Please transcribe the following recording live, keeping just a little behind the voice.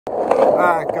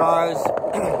Alright guys,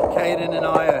 Caden and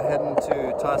I are heading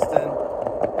to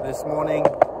Tustin this morning.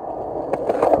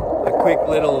 A quick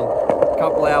little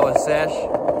couple hour sesh.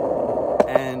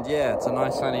 And yeah, it's a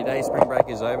nice sunny day. Spring break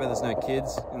is over. There's no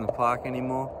kids in the park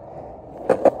anymore.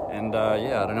 And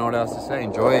yeah, I don't know what else to say.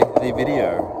 Enjoy the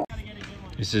video.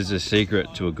 This is the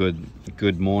secret to a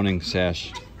good morning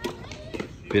sesh.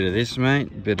 Bit of this,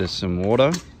 mate. Bit of some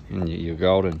water, and you're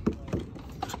golden.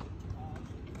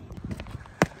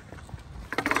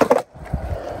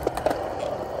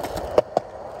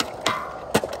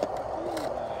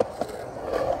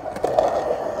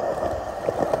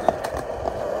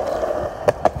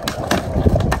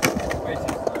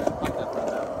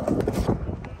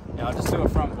 I'll just do a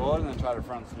front board and then try to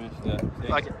front smash the thing.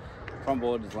 Like it. Front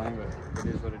board is lame, but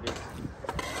it is what it is.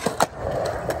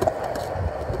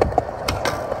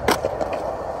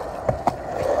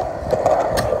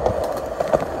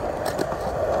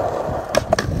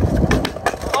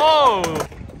 Oh!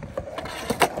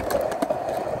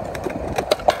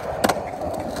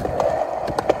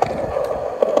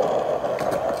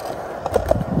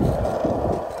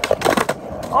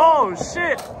 Oh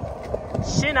shit!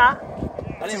 Shina!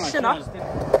 Shina!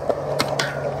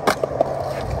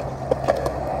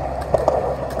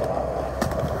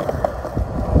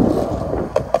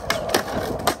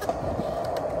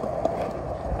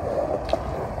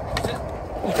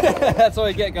 That's all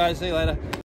you get, guys. See you later.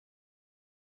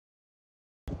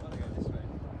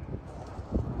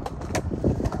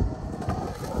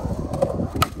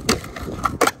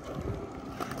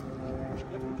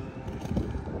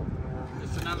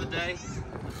 Just another day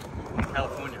in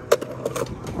California.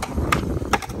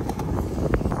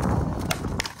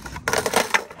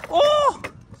 Oh!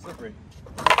 Slippery.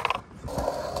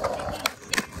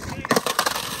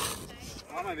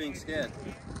 Why am I being scared?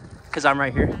 Because I'm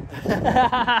right here.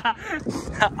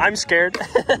 I'm scared.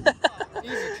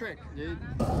 Easy trick, dude.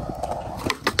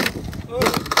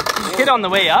 Hit on the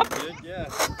way up? Dude, yeah.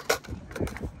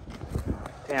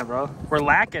 Damn, bro. We're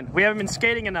lacking. We haven't been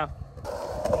skating enough.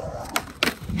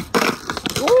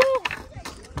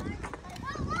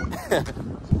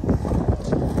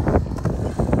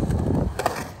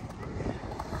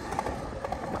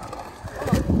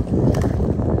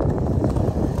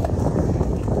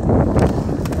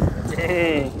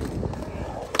 Dang.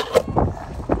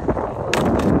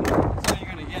 So you're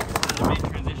gonna get the main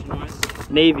transition noise.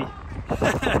 Navy.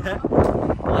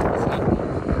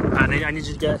 I I need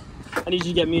you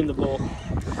to get me in the bowl.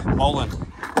 Bowling.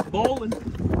 Bowling.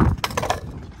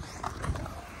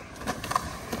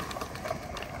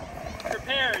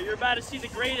 Prepare. You're about to see the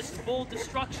greatest bowl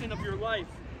destruction of your life.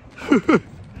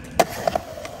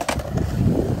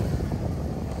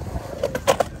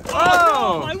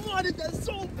 Oh! I wanted that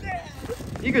so bad.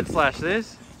 You could slash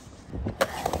this.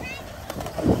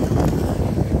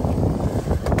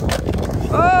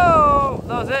 Oh!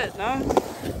 That was it, no?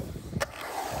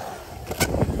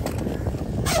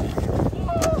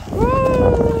 Woo!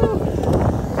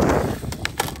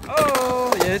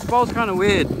 Oh, yeah, this ball's kind of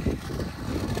weird. Did you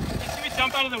see me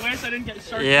jump out of the way so I didn't get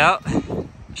shark? Yeah.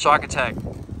 Shark attack.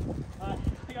 I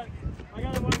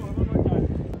got it one more time.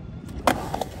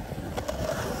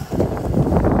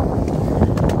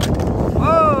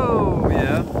 Oh,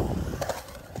 yeah.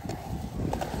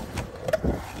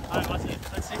 Alright, let's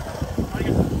see. I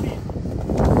got some speed.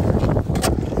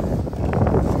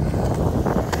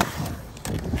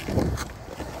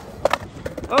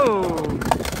 Oh.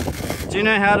 Do you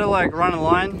know how to like run a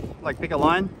line? Like pick a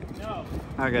line? No.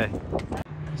 Okay.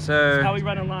 So How we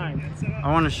run a line.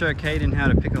 I want to show Caden how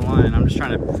to pick a line. I'm just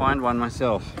trying to find one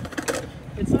myself.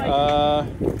 It's like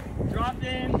drop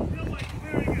in,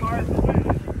 hard,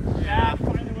 yeah,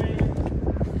 find a way.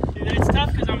 Dude, it's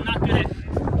tough because I'm not good at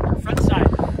front side.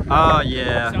 Oh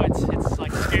yeah. So it's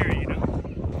like scary, you know?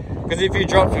 Because if you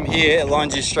drop from here, it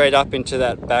lines you straight up into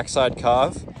that backside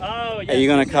carve. Oh yeah. And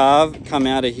you're gonna carve, come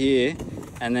out of here,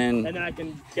 and then I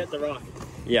can get the rock.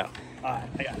 yeah, Alright,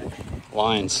 I got it.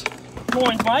 lines,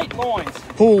 Loins, mate, loins.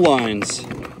 pool lines,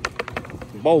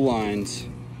 bowl lines.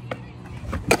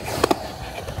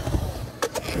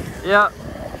 Yeah.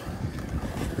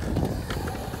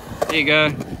 There you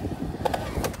go.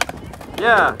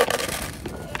 Yeah.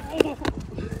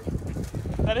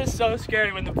 That is so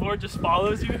scary when the board just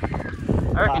follows you.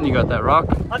 I reckon you got that rock.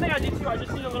 I think I did too. I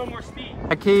just need a little more speed.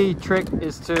 A key trick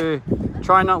is to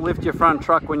try not lift your front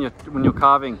truck when you're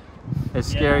carving. As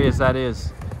scary as that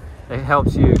is, it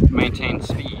helps you maintain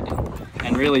speed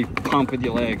and really pump with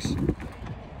your legs.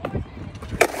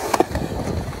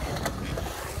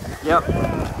 Yep.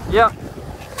 Yep.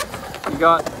 You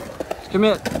got.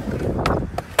 Commit.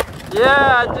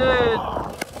 Yeah, dude.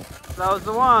 that was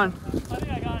the one. I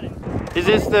think I got it. Is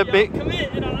this the big?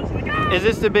 Commit, you know, I was like, ah! Is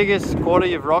this the biggest quarter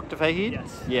you've rocked, Fakie?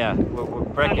 Yes. Yeah, we're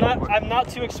breaking. I'm not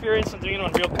too experienced in doing it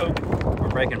on real coke. We're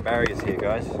breaking barriers here,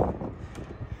 guys.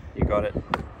 You got it.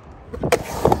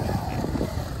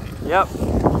 Yep.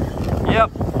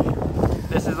 Yep.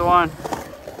 This is the one.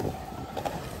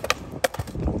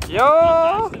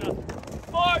 Yo!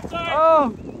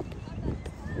 Oh!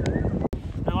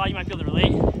 Now you might be able to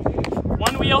relate.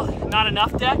 One wheel, not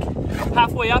enough deck.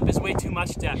 Halfway up is way too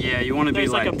much deck. Yeah, you want to be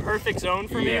There's like a perfect zone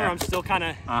for me where I'm still kind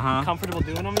of comfortable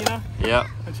doing them, you know? Yep.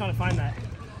 I'm trying to find that.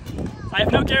 I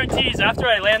have no guarantees. After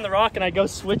I land the rock and I go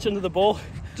switch into the bowl,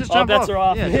 just all bets are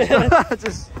off. Yeah,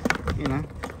 just, you know,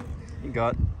 you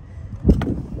got.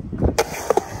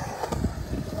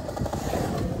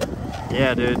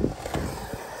 Yeah, dude.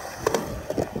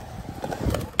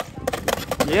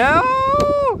 Yo!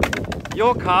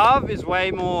 Your carve is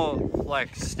way more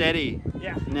like steady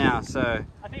now, so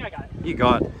I think I got it. You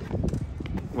got.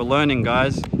 We're learning,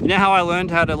 guys. You know how I learned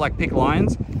how to like pick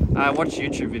lines? I watch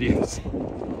YouTube videos.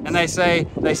 And they say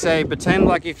pretend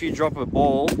like if you drop a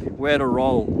ball where to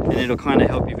roll, and it'll kind of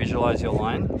help you visualize your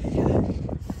line.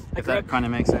 If that kind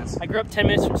of makes sense. I grew up 10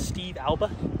 minutes from Steve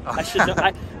Alba.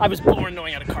 I was born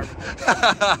knowing how to carve.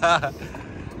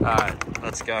 Alright,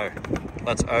 let's go.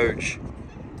 Let's oach.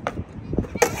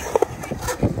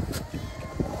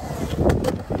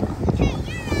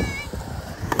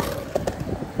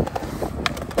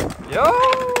 Yo!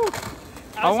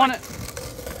 I want to.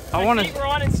 Feet were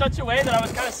on in such a way that I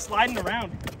was kind of sliding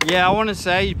around. Yeah, I want to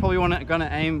say you probably want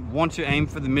to aim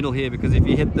for the middle here, because if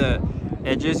you hit the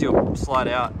edges, you'll slide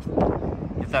out.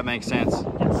 If that makes sense.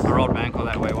 Yes. I rolled my ankle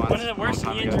that way once. One of the worst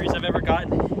knee injuries I've ever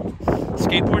gotten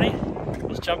skateboarding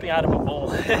was jumping out of a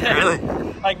bowl. Really?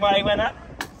 Like when I went up,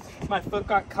 my foot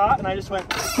got caught and I just went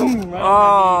boom, right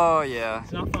on my knee. Yeah.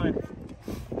 It's not fun.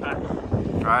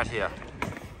 Right here.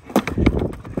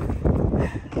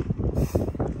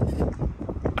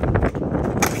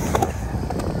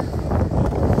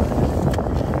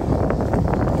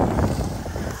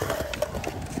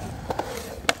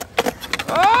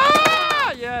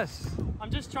 I'm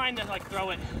just trying to like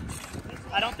throw it.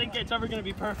 I don't think it's ever going to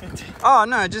be perfect. Oh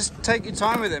no, just take your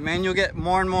time with it, man. You'll get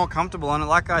more and more comfortable on it.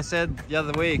 Like I said the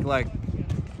other week, like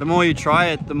the more you try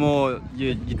it, the more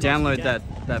you download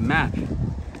that map.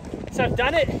 So I've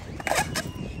done it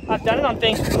on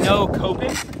things with no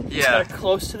coping. Yeah. That are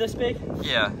close to this big.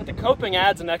 Yeah. But the coping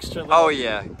adds an extra little. Oh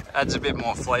yeah, adds a bit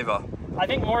more flavor. I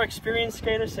think more experienced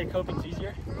skaters say coping's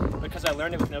easier, because I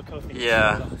learned it with no coping.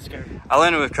 Yeah. I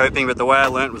learned it with coping, but the way I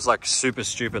learned was like super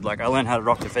stupid. Like I learned how to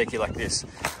rock the fakie like this.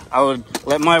 I would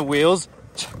let my wheels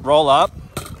roll up,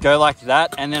 go like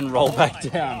that, and then roll back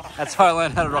down. God. That's how I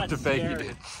learned how to rock the fakie,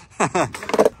 dude.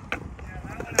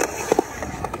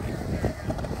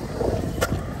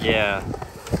 Yeah.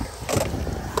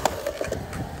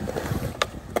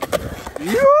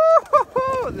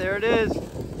 Yoo-hoo! There it is.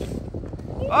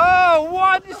 Oh,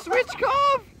 what? You switch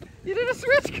carve? You did a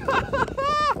switch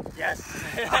carve? Yes.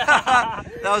 That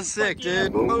was sick,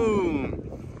 dude. Boom.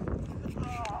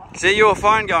 See, you were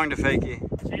fine going to fakie.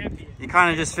 Champion. You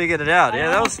kind of just figured it out. Yeah,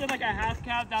 that was like a half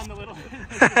cab down the little.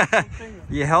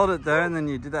 You held it though, and then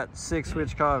you did that sick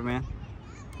switch carve, man.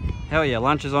 Hell yeah,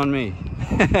 lunch is on me.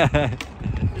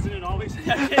 Isn't it always?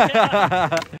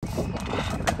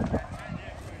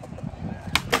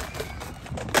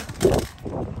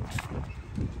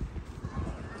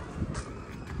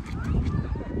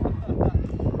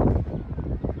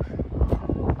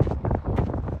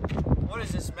 What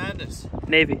is this madness?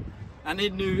 Navy. I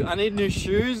need new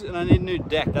shoes, and I need new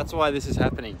deck. That's why this is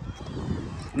happening.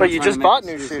 But you just bought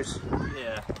new shoes.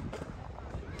 Yeah.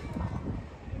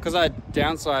 Because I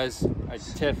downsize, I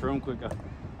tear through them quicker.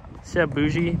 See how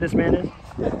bougie this man is?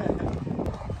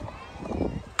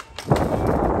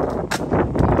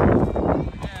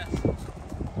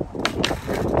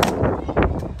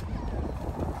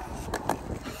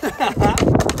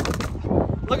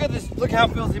 Look at this, look how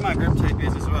filthy my grip tape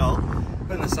is as well.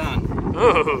 Put in the sun.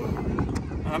 Ooh.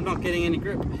 I'm not getting any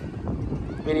grip.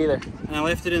 Me neither. And I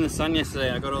left it in the sun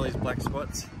yesterday. I got all these black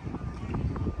spots.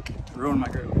 Ruined my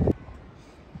grip.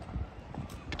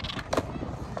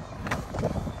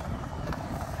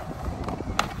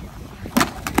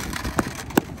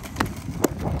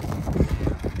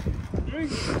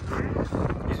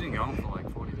 He's been going for like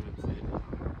 40 minutes, dude.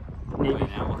 Maybe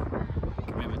an hour.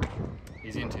 Commitment.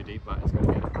 He's in too deep, but he's got to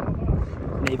get it.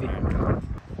 Navy.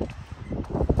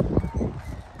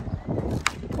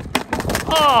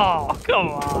 Oh, come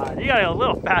on. You gotta go a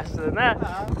little faster than that.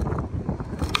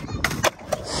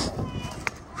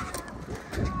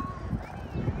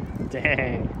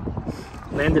 Dang.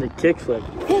 Landed a kickflip.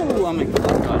 Ooh, I'm a good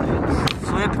guy.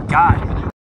 Flip guy.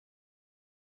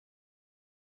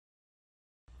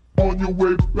 On your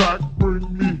way back,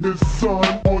 bring me his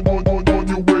son.